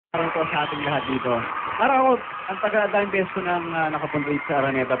meron ko sa ating lahat dito. Parang ako, ang taga-daming beses ko nang nakapunta sa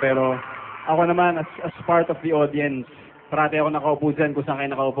Araneta, pero ako naman, as part of the audience, parati ako nakaupo dyan kung saan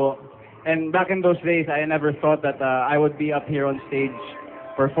kayo nakaupo. And back in those days, I never thought that I would be up here on stage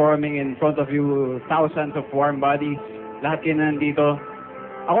performing in front of you, thousands of warm bodies. Lahat kayo nandito.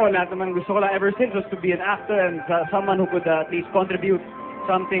 Ako, lahat naman gusto ko lang ever since was to be an actor and someone who could at least contribute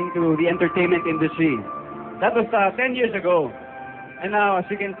something to the entertainment industry. That was 10 years ago. And now, as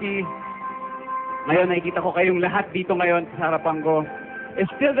you can see, ngayon nakikita ko kayong lahat dito ngayon sa harapan ko. It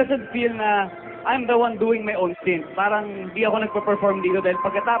still doesn't feel na I'm the one doing my own stint. Parang di ako nagpa-perform dito dahil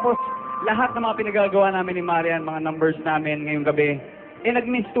pagkatapos lahat ng mga pinagagawa namin ni Marian, mga numbers namin ngayong gabi,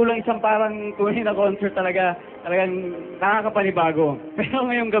 nag-miss tulang isang parang tunay na concert talaga. Talagang nakakapanibago. Pero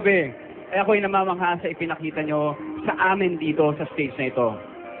ngayong gabi, ako'y namamangha sa ipinakita nyo sa amin dito sa stage na ito.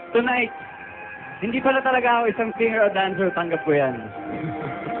 Tonight, hindi pala talaga ako isang singer o dancer, tanggap ko yan.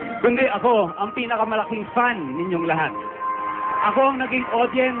 Kundi ako, ang pinakamalaking fan ninyong lahat. Ako ang naging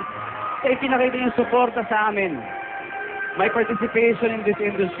audience sa ipinakita yung suporta sa amin. My participation in this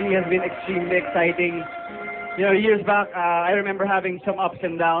industry has been extremely exciting. You know, years back, I remember having some ups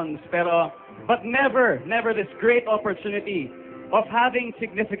and downs, but never this great opportunity of having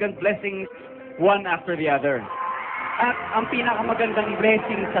significant blessings one after the other. At ang pinakamagandang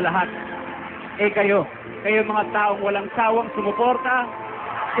blessing sa lahat, kayo mga taong walang sawang sumuporta,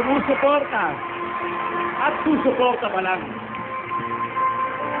 sumusuporta, at susuporta pa lang.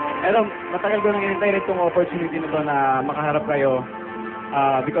 Pero matagal ko nang hinintay rin itong opportunity na ito na makaharap kayo.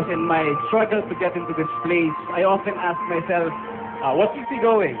 Because in my struggle to get into this place, I often ask myself, what keeps me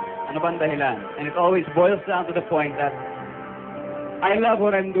going? Ano bang dahilan? And it always boils down to the point that I love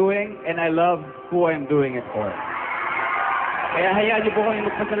what I'm doing and I love who I'm doing it for. Kaya hayaan niyo po kami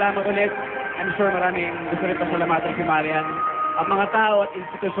magpasalamat ulit. I'm sure maraming gusto rin pasalamatan si Marian. Ang mga tao at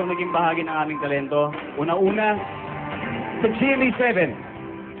institusyong naging bahagi ng aming talento. Una-una, sa GMA7,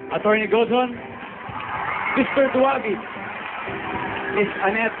 Attorney Godson, Mr. Duwabi, Miss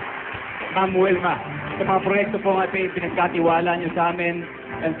Annette, Ma'am Wilma. Sa mga proyekto po nga pinagkatiwala niyo sa amin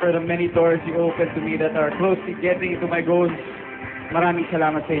and for the many doors you opened to me that are closely getting to my goals, maraming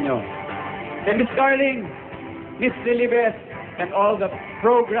salamat sa inyo. And Miss Carling, Miss Lilibeth, and all the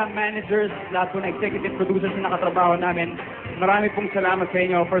program managers, lahat po na executive producers na nakatrabaho namin, marami pong salamat sa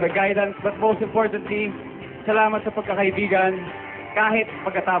inyo for the guidance, but most importantly, salamat sa pagkakaibigan kahit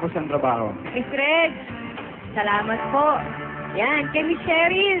pagkatapos ng trabaho. Miss Reg, salamat po. Yan, kay Miss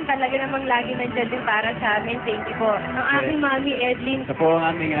Sheryl, talaga namang lagi nandiyan din para sa amin. Thank you po. Ang aking mami, Edlyn. Sa po ang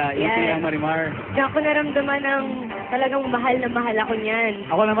aming ang Marimar. Diyan ko naramdaman ng talagang mahal na mahal ako niyan.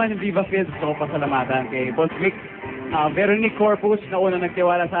 Ako naman yung Viva Fields, gusto ko pasalamatan kay Boss Vic, Veronique Corpus, na una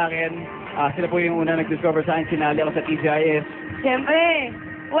nagtiwala sa akin. Sila po yung una nag-discover sa akin, sinali ako sa TGIS. Siyempre,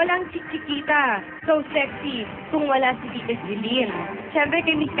 walang chichikita, so sexy, kung wala si Tita Jeline. Siyempre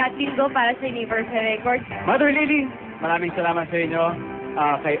kay Miss Kathleen Go para sa Universal Records. Mother Lily, maraming salamat sa inyo.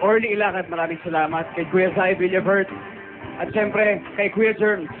 Kay Orly Ilacat, maraming salamat. Kay Kuya Zay Villavert. At siyempre, kay Kuya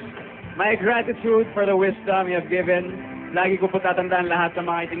Germs. My gratitude for the wisdom you have given. Lagi ko po tatandaan lahat ng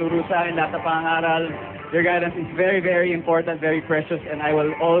mga itinuro sa akin, lahat ng pangaral. Your guidance is very, very important, very precious, and I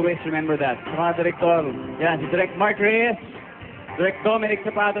will always remember that. Sa mga direktor, yan, si Direct Mark Reyes, Direct Dominic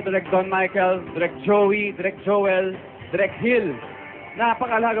Zapato, Direct Don Michael, Direct Joey, Direct Joel, Direct Hill.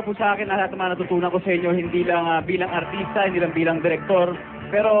 Napakalaga po sa akin na lahat ng mga natutunan ko sa inyo, hindi lang bilang artista, hindi lang bilang direktor,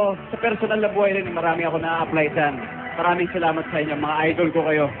 pero sa personal na buhay rin, marami ako na-apply dyan. Maraming salamat sa inyo, mga idol ko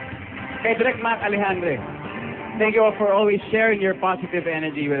kayo. Kay Direct Mac Alejandre, thank you all for always sharing your positive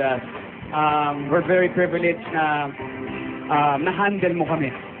energy with us. We're very privileged na na-handle mo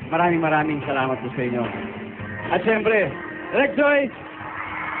kami. Maraming salamat po sa inyo. At syempre, Direct Joyce,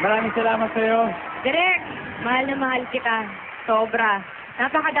 maraming salamat sa iyo. Direct, mahal na mahal kita. Sobra.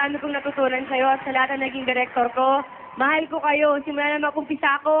 Napakadami kong natutunan sa iyo at sa lahat ng naging direktor ko. Mahal ko kayo. Simula na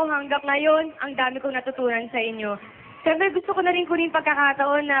mag-umpisa ko hanggang ngayon, ang dami kong natutunan sa inyo. Siyempre, gusto ko na rin kunin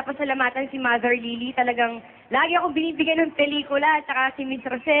pagkakataon na pasalamatan si Mother Lily. Talagang lagi akong binibigyan ng pelikula. At saka si Miss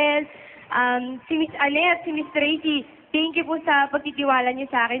Rosel, si Miss Annette, si Miss Tracy. Thank you po sa pagtitiwala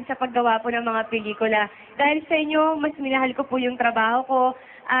niyo sa akin sa paggawa po ng mga pelikula. Dahil sa inyo, mas minahal ko po yung trabaho ko.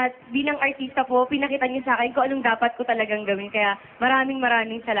 At bilang artista po, pinakita niyo sa akin kung anong dapat ko talagang gawin. Kaya maraming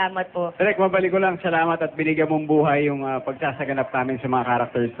salamat po. Direk, mabalik ko lang salamat at binigyan mong buhay yung pagsasaganap namin sa mga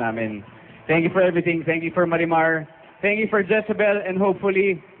characters namin. Thank you for everything. Thank you for Marimar. Thank you for Jezebel. And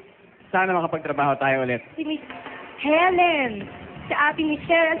hopefully, sana makapagtrabaho tayo ulit. Si Miss Helen, si Ate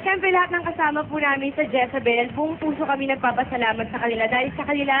Michelle, at siyempre lahat ng kasama po namin sa Jezebel, buong puso kami nagpapasalamat sa kanila. Dahil sa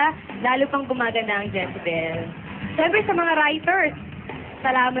kanila, lalo pang gumaganda ang Jezebel. Siyempre sa mga writers,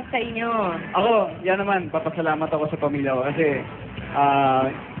 Salamat sa inyo. Ako, yan naman, papasalamat ako sa pamilya ko kasi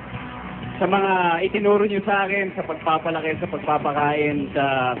sa mga itinuro niyo sa akin, sa pagpapalaki, sa pagpapakain,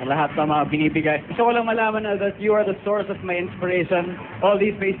 sa lahat ng mga binibigay. Gusto ko lang malaman na that you are the source of my inspiration. All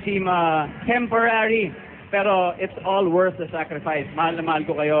these may seem temporary, pero it's all worth the sacrifice. Mahal na mahal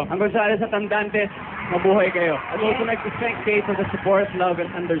ko kayo. Hanggang sa Tandantes, mabuhay kayo. I'd also like to thank Kate for the support, love, and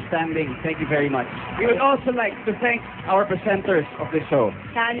understanding. Thank you very much. We would also like to thank our presenters of this show.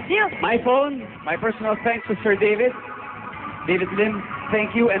 Thank you. My phone, my personal thanks to Sir David Lim,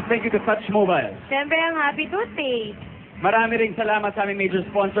 thank you, and thank you to Touch Mobile. Siyempre ang Happy Tuesday. Marami ring salamat sa aming major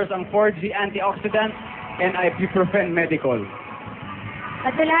sponsors, ang 4G Antioxidant and Ibuprofen Medical.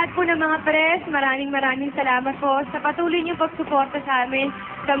 At sa lahat po ng mga press, maraming salamat po sa patuloy niyong pagsuporta sa amin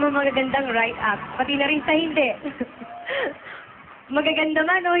sa mga magagandang write-up. Pati na rin sa hindi. Magaganda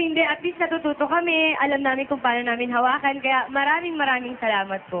man o hindi, at least natututo kami. Alam namin kung paano namin hawakan. Kaya maraming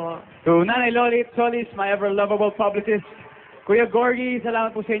salamat po. To Nanay Lolit Solis, my ever-lovable publicist, Kuya Gorgie,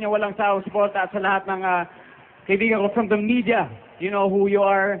 salamat po sa inyo, walang sawang suporta, at sa lahat ng kaibigan ko from the media. You know who you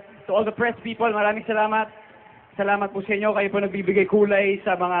are. To all the press people, maraming salamat. Salamat po sa inyo, kayo po nagbibigay kulay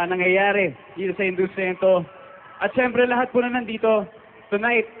sa mga nangyayari dito sa industriya ito. At syempre, lahat po na nandito,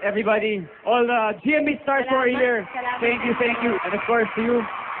 tonight, everybody, all the GMA stars who are here, thank you. And of course, to you,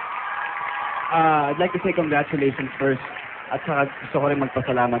 I'd like to say congratulations first. At saka gusto ko rin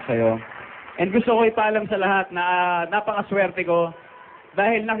magpasalamat sa iyo. And gusto ko ipaalam sa lahat na napakaswerte ko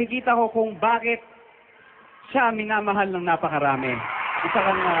dahil nakikita ko kung bakit siya minamahal ng napakarami. Isa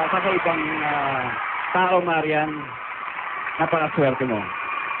kang kakaibang tao, Marian. Napakaswerte mo.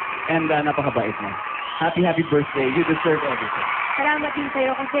 And napakabait mo. Happy birthday. You deserve everything. Salamat din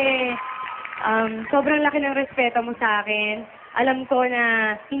sa'yo kasi sobrang laki ng respeto mo sa akin. Alam ko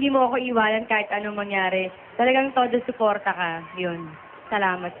na hindi mo ako iwanan kahit anong mangyari. Talagang todo suporta ka. Yun.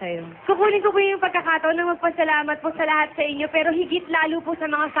 Salamat sa'yo. Kukunin ko po yung pagkakataon na magpasalamat po sa lahat sa inyo, pero higit lalo po sa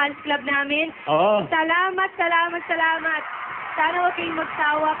mga fans club namin. Oo. Salamat. Sana huwag kayong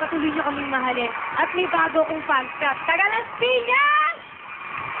magsawa, patuloy nyo kaming mahalin. At may bago kong fans club. Taga Las Piñas!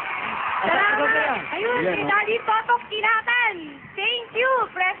 Salamat! Ayun, si Daddy Totok Kinatan! Thank you,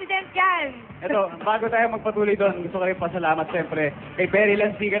 President Jan! Ito, bago tayo magpatuloy doon, gusto ko rin pasalamat siyempre kay Perry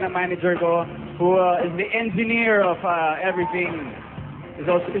Lansiga, na manager ko, who is the engineer of everything.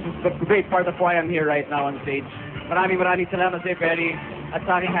 This is a great part of why I'm here right now on stage. Maraming salamat sa Perry at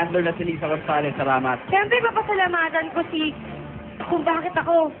sa aking handler na si Lisa Gonzalez. Salamat. Siyempre, papasalamatan ko kung bakit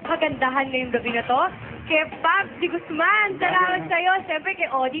ako kagandahan ngayong gabi na to. Kay Bob de Guzman, salamat sa'yo. Siyempre, kay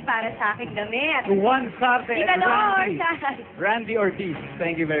Odi para sa aking damit. To Juan Sarte and Randy Ortiz. Ortiz,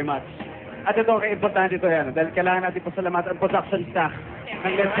 thank you very much. At ito, importante ito yan, dahil kailangan natin pasalamatan ang production staff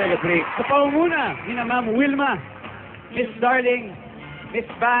ng Let's Celebrate. Sa paunguna, ni na Ma'am Wilma, Miss Darling, Miss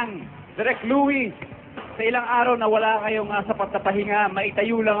Bang, Direk Louie, sa ilang araw na wala kayong sapat na pahinga,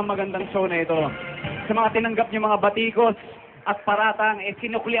 maitayo lang ang magandang show na ito. Sa mga tinanggap niyo mga batikos at paratang,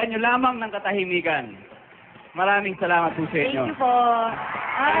 sinuklian niyo lamang ng katahimikan. Maraming salamat po sa inyo. Thank you po.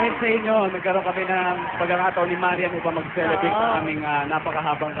 Dahil sa inyo, nagkaroon kami ng pagkakataon ni Marian upang mag-celebrate sa aming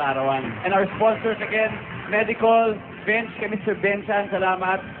napakahabang kaarawan. And our sponsors again, Medical, Bench, kay Mr. Benchan,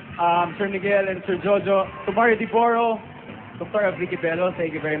 salamat. Sir Miguel and Sir Jojo. To Mario Diboro, Dr. Vicky Bello,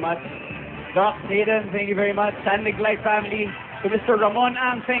 thank you very much. Doc Hayden, thank you very much. San Niglay family. To Mr. Ramon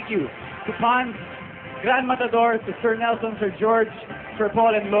Ang, thank you. To Pons, Grand Matador, to Sir Nelson, Sir George, Sir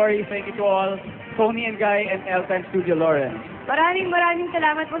Paul and Lori, thank you to all. Tony and Guy, and L-Time Studio Lawrence. Maraming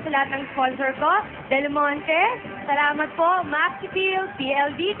salamat po sa lahat ng sponsor ko. Del Monte, salamat po. Maxipil,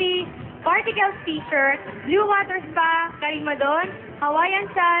 PLDT, Particles T-shirt, Blue Water Spa, Karimadon, Hawaiian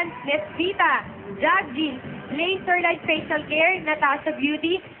Sun, Nesvita, Jag Jeans, Laser Light Facial Care, Natasha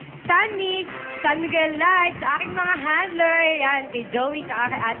Beauty, Sunmig, San Miguel Lights, sa aking mga handler, yan, kay Joey, sa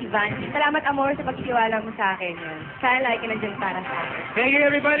aking Ate Van. Salamat, Amor, sa pagkitiwala mo sa akin. Yan. Sana like ka na dyan para sa akin. Thank you,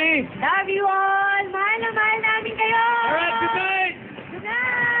 everybody! Love you all! Mahal na mahal namin kayo! All right, good night!